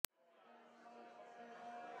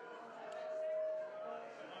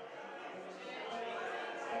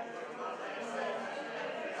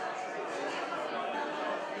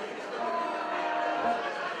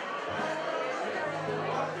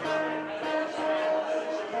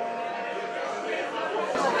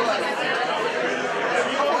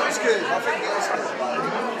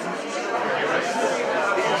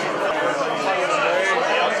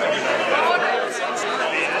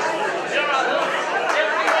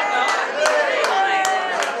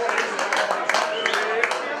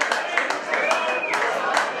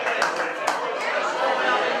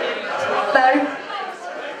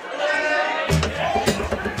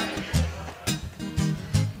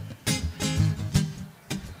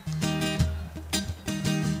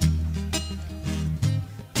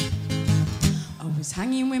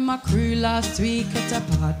Hanging with my crew last week at a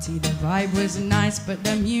party. The vibe was nice, but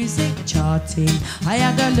the music charting. I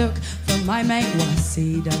had a look from my mate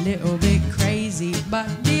Waseed, a little bit crazy, but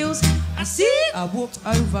deals. I see. I walked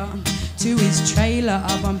over to his trailer.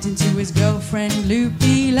 I bumped into his girlfriend,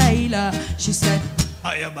 Loopy Layla. She said,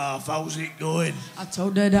 "Hiya, Marv, how's it going?" I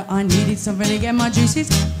told her that I needed something to get my juices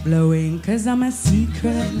blowing, 'cause I'm a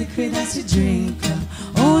secret liquid acid drinker.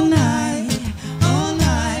 All night, all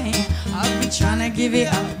night, I've been trying to give it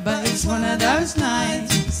up, but it's one of those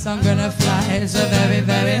nights I'm gonna fly so very,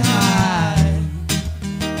 very high.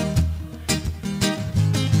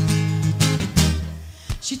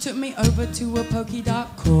 She took me over to a pokey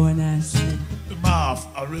dark corner. Said, "Marv,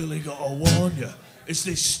 I really gotta warn you. It's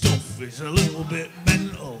this stuff is a little bit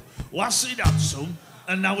mental. Waseed had some,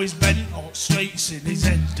 and now he's bent all straight in his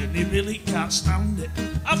head, and he really can't stand it.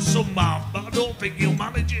 Have some, Marv, but I don't think he'll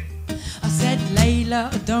manage it." I said, "Layla,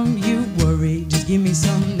 don't you worry. Just give me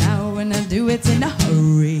some now and I'll do it in a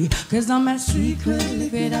hurry. 'Cause I'm a secret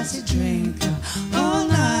liquid acid drinker. All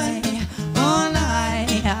night, all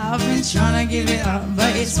night, I've been trying to give it up,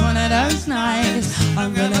 but it's one of those nights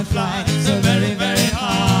I'm gonna fly so very, very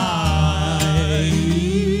high.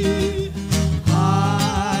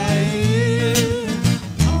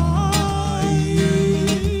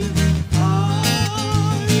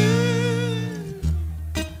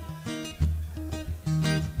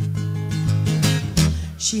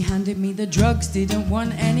 She handed me the drugs, didn't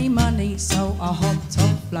want any money, so I hopped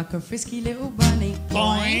off like a frisky little bunny.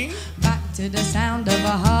 Boing. Back to the sound of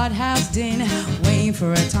a hard house din, waiting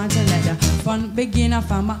for a time to let the fun begin. I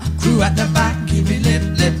found my crew at the back, give it lip,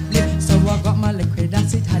 lip, lip. So I got my liquid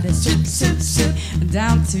acid, had a sip, sip, sip.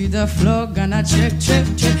 Down to the floor, gonna trip, trip,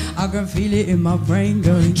 trip. I can feel it in my brain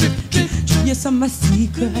going trip, trip, trip. Yes, I'm a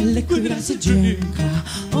secret liquid acid drinker.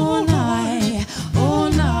 All night, all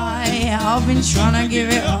night. I've been trying to give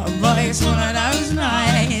it up, but it's one of those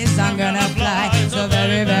nights I'm gonna fly so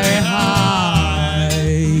very, very high.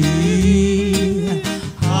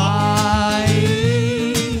 High,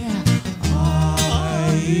 high,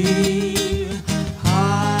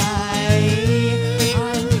 high.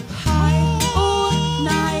 I'm high all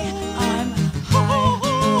night. I'm high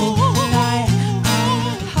all night. I'm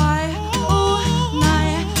high all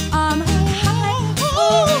night. I'm high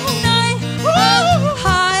all night. I'm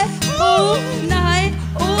high all night,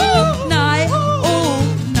 all night, all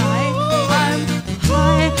night. I'm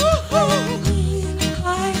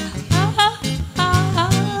high, high,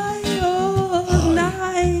 high, all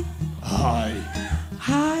night. High,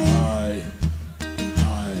 High, high,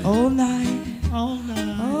 high. all night, All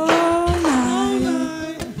night, all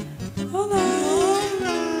night, all night,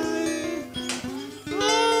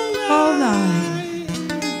 all night.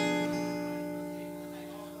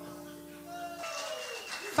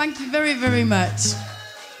 Thank you very, very much.